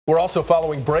We're also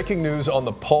following breaking news on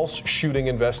the Pulse shooting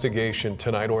investigation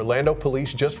tonight. Orlando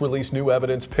police just released new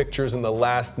evidence pictures in the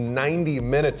last 90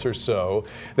 minutes or so.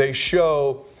 They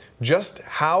show just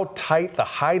how tight the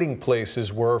hiding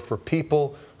places were for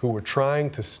people who were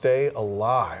trying to stay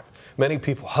alive. Many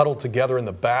people huddled together in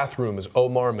the bathroom as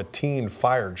Omar Mateen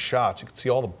fired shots. You can see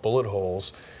all the bullet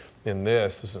holes in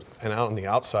this and out on the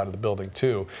outside of the building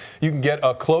too. You can get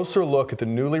a closer look at the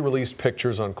newly released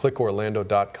pictures on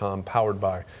clickorlando.com, powered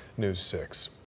by News 6.